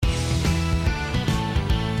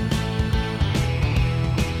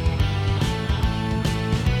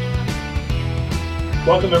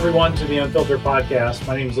Welcome, everyone, to the Unfiltered Podcast.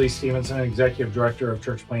 My name is Lee Stevenson, Executive Director of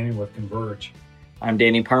Church Planting with Converge. I'm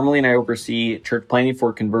Danny Parmalee, and I oversee church planting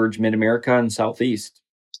for Converge Mid-America and Southeast.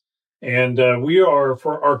 And we are,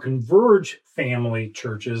 for our Converge family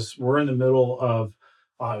churches, we're in the middle of,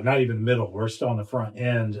 not even middle, we're still on the front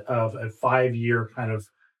end of a 5-year kind of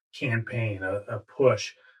campaign, a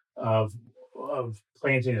push of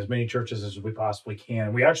planting as many churches as we possibly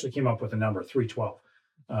can. We actually came up with a number, 312.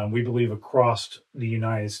 We believe across the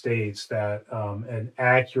United States that an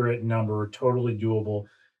accurate number, totally doable,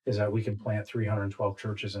 is that we can plant 312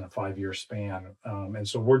 churches in a 5-year span. And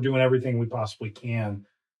so we're doing everything we possibly can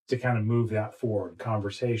to kind of move that forward.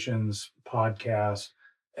 Conversations, podcasts,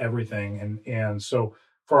 everything. And so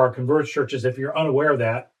for our Converge churches, if you're unaware of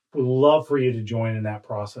that, we'd love for you to join in that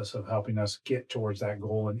process of helping us get towards that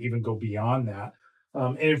goal and even go beyond that.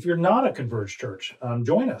 And if you're not a Converge church,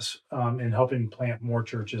 join us in helping plant more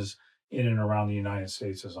churches in and around the United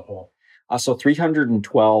States as a whole. So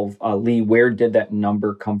 312, Lee, where did that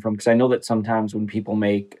number come from? Because I know that sometimes when people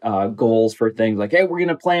make goals for things like, hey, we're going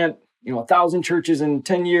to plant 1,000 churches in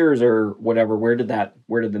 10 years or whatever, where did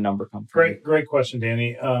the number come from? Great question,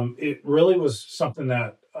 Danny. It really was something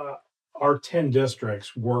that our 10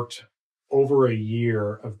 districts worked over a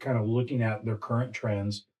year of kind of looking at their current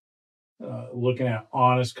trends, looking at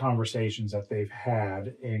honest conversations that they've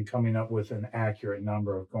had and coming up with an accurate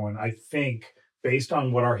number of going, I think, based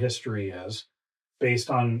on what our history is,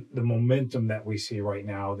 based on the momentum that we see right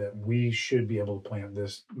now, that we should be able to plant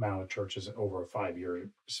this amount of churches over a 5-year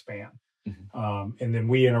span. Mm-hmm. And then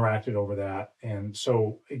we interacted over that. And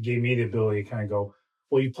so it gave me the ability to kind of go,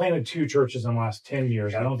 well, you planted 2 churches in the last 10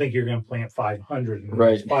 years. I don't think you're going to plant 500 in the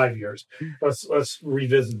next 5 years. Let's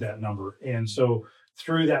revisit that number. And so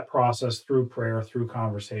through that process, through prayer, through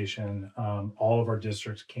conversation, all of our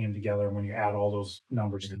districts came together. And when you add all those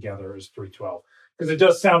numbers together, it's 312. Because it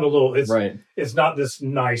does sound a little, it's not this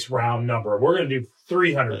nice round number. We're going to do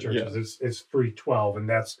 300 churches. Yeah. It's 312. And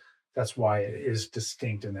that's why it is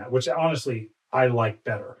distinct in that, which honestly, I like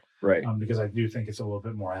better. Right. Because I do think it's a little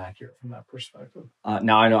bit more accurate from that perspective.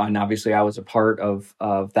 Now I know, and obviously I was a part of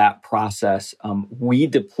that process. We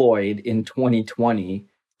deployed in 2020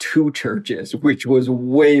 2 churches, which was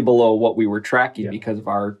way below what we were tracking because of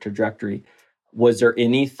our trajectory. Was there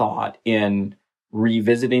any thought in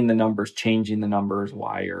revisiting the numbers, changing the numbers?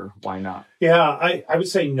 Why or why not? Yeah, I would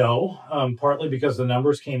say no, partly because the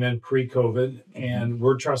numbers came in pre-COVID, and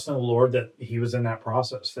we're trusting the Lord that He was in that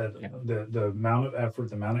process, that the amount of effort,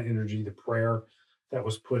 the amount of energy, the prayer that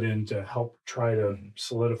was put in to help try to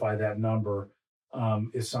solidify that number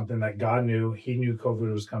is something that God knew. He knew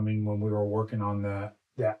COVID was coming when we were working on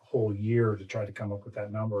that whole year to try to come up with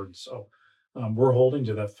that number. And so we're holding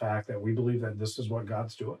to the fact that we believe that this is what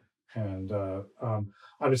God's doing. And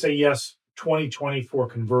I would say, yes, 2020 for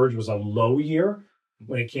Converge was a low year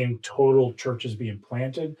when it came total churches being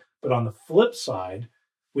planted. But on the flip side,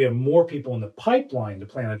 we have more people in the pipeline to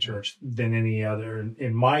plant a church than any other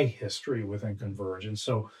in my history within Converge. And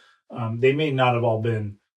so they may not have all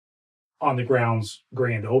been on the grounds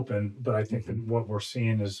grand open, but I think that what we're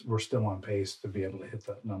seeing is we're still on pace to be able to hit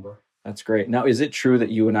that number. That's great. Now, is it true that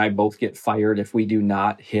you and I both get fired if we do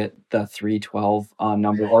not hit the 312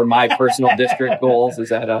 number or my personal district goals? Is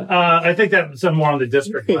that I think that's more on the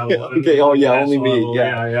district level. Okay. Oh, yeah. Only me. Level.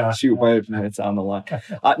 Yeah. Shoot, it's on the line.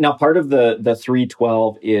 Now, part of the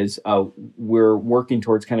 312 is we're working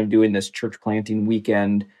towards kind of doing this church planting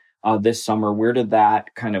weekend this summer. Where did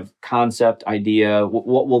that kind of concept idea,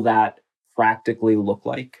 what will that practically look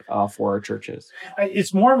like for our churches?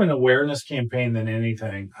 It's more of an awareness campaign than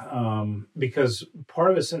anything, because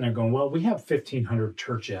part of it's in there going, well, we have 1,500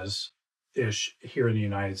 churches-ish here in the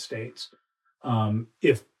United States.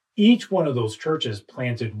 If each one of those churches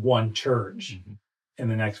planted one church in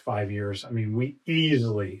the next 5 years, I mean, we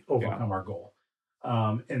easily overcome our goal.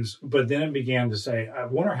 But then it began to say, I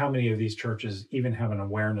wonder how many of these churches even have an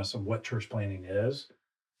awareness of what church planting is,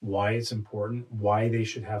 why it's important, why they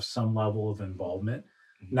should have some level of involvement.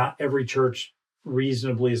 Not every church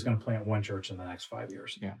reasonably is going to plant one church in the next 5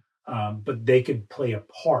 years. But they could play a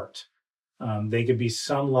part. They could be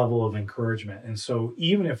some level of encouragement. And so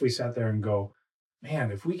even if we sat there and go,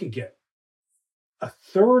 man, if we could get a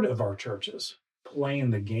third of our churches playing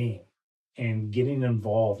the game and getting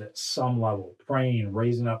involved at some level, praying,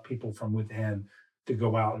 raising up people from within to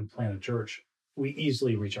go out and plant a church, we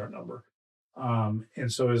easily reach our number.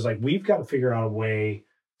 And so it's like, we've got to figure out a way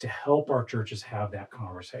to help our churches have that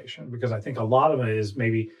conversation, because I think a lot of it is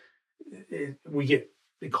maybe we get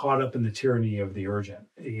caught up in the tyranny of the urgent.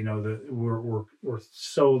 We're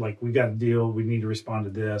so like, we got to deal, we need to respond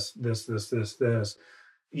to this.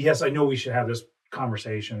 Yes, I know we should have this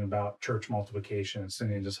conversation about church multiplication and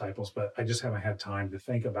sending disciples, but I just haven't had time to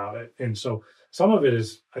think about it. And so some of it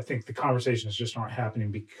is, I think the conversations just aren't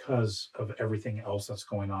happening because of everything else that's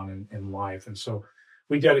going on in life. And so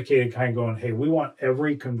we dedicated kind of going, hey, we want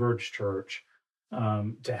every Converge church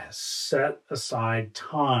to set aside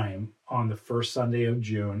time on the first Sunday of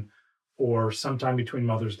June or sometime between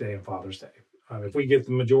Mother's Day and Father's Day. If we get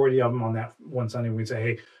the majority of them on that one Sunday, we'd say,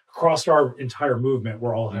 hey, across our entire movement,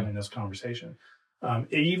 we're all having this conversation.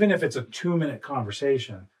 Even if it's a 2-minute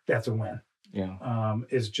conversation, that's a win. Yeah.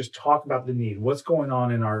 Is just talk about the need. What's going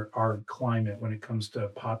on in our climate when it comes to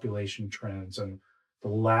population trends and the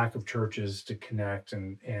lack of churches to connect,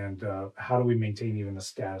 and how do we maintain even the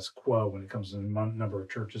status quo when it comes to the number of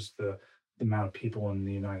churches, the amount of people in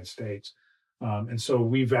the United States. And so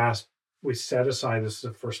we set aside, this is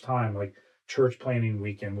the first time, like church planning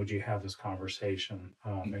weekend, would you have this conversation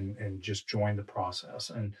and just join the process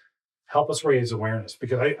and help us raise awareness?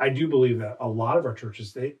 Because I do believe that a lot of our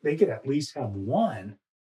churches, they could at least have one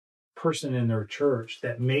person in their church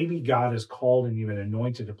that maybe God has called and even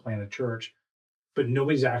anointed to plant a church, but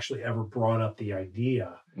nobody's actually ever brought up the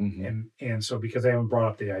idea. And so because they haven't brought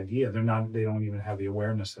up the idea, they don't even have the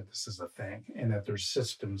awareness that this is a thing and that there's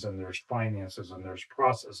systems and there's finances and there's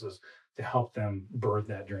processes to help them birth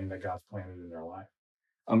that dream that God's planted in their life.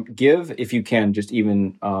 Give, if you can, just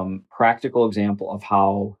even practical example of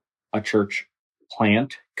how a church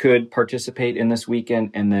plant could participate in this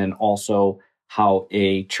weekend, and then also how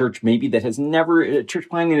a church maybe that has never, church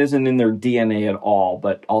planting isn't in their DNA at all,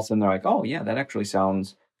 but all of a sudden they're like, oh yeah, that actually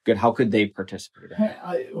sounds good. How could they participate?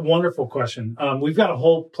 Wonderful question. We've got a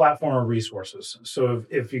whole platform of resources. So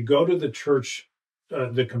if you go to the church,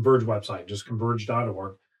 the Converge website, just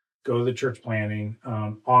converge.org, go to the church planning.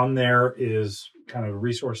 On there is kind of a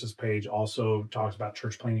resources page, also talks about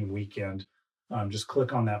church planning weekend. Just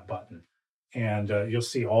click on that button and you'll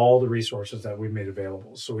see all the resources that we've made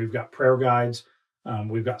available. So we've got prayer guides,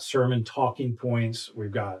 we've got sermon talking points,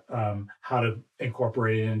 we've got how to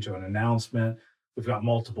incorporate it into an announcement. We've got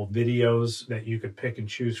multiple videos that you could pick and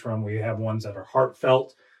choose from. We have ones that are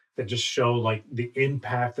heartfelt, that just show like the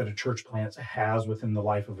impact that a church plant has within the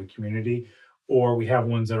life of a community. Or we have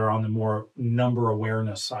ones that are on the more number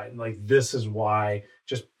awareness side. Like this is why,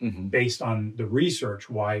 just based on the research,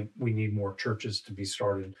 why we need more churches to be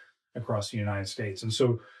started across the United States. And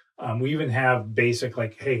so we even have basic,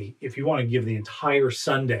 like, hey, if you want to give the entire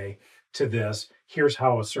Sunday to this, here's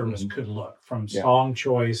how a service could look, from song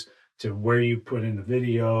choice to where you put in the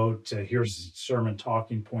video to here's sermon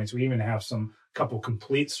talking points. We even have couple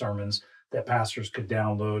complete sermons that pastors could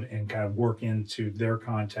download and kind of work into their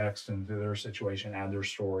context and their situation, add their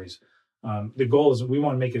stories. The goal is we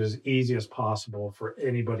want to make it as easy as possible for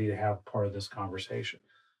anybody to have part of this conversation.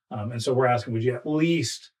 And so we're asking, would you at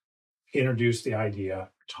least introduce the idea,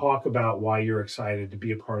 talk about why you're excited to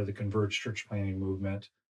be a part of the Converge church planning movement,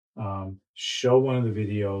 show one of the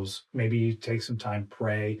videos, maybe you take some time,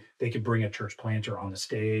 pray. They could bring a church planter on the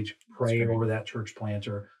stage, pray over that church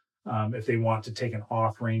planter. If they want to take an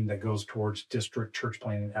offering that goes towards district church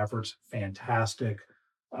planting efforts, fantastic.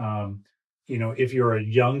 If you're a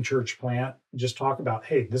young church plant, just talk about,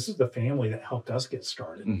 hey, this is the family that helped us get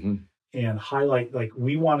started, and highlight, like,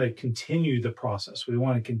 we want to continue the process. We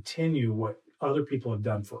want to continue what other people have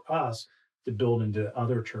done for us to build into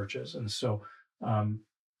other churches. And so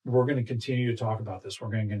we're going to continue to talk about this. We're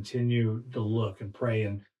going to continue to look and pray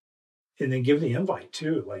and then give the invite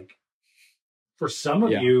too. Like, for some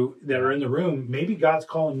of you that are in the room, maybe God's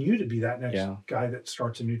calling you to be that next guy that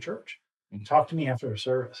starts a new church. Talk to me after a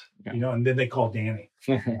service, and then they call Danny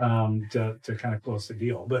to kind of close the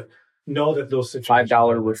deal. But know that those situations,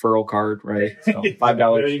 $5 referral card, right? So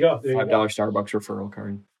 $5. There you go. $5 Starbucks referral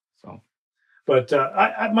card. So, but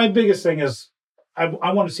my biggest thing is I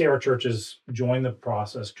want to see our churches join the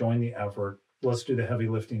process, join the effort. Let's do the heavy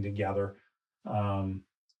lifting together.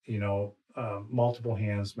 Multiple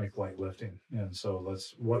hands make light lifting. And so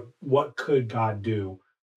what could God do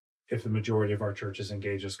if the majority of our churches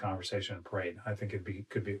engage this conversation and prayed? I think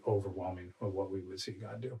could be overwhelming of what we would see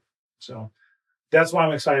God do. So that's what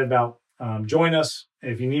I'm excited about. Join us.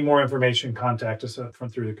 If you need more information, contact us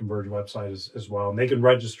through the Converge website as well. And they can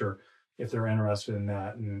register if they're interested in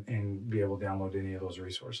that and be able to download any of those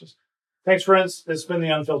resources. Thanks, friends. This has been the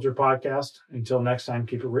Unfiltered Podcast. Until next time,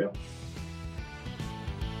 keep it real.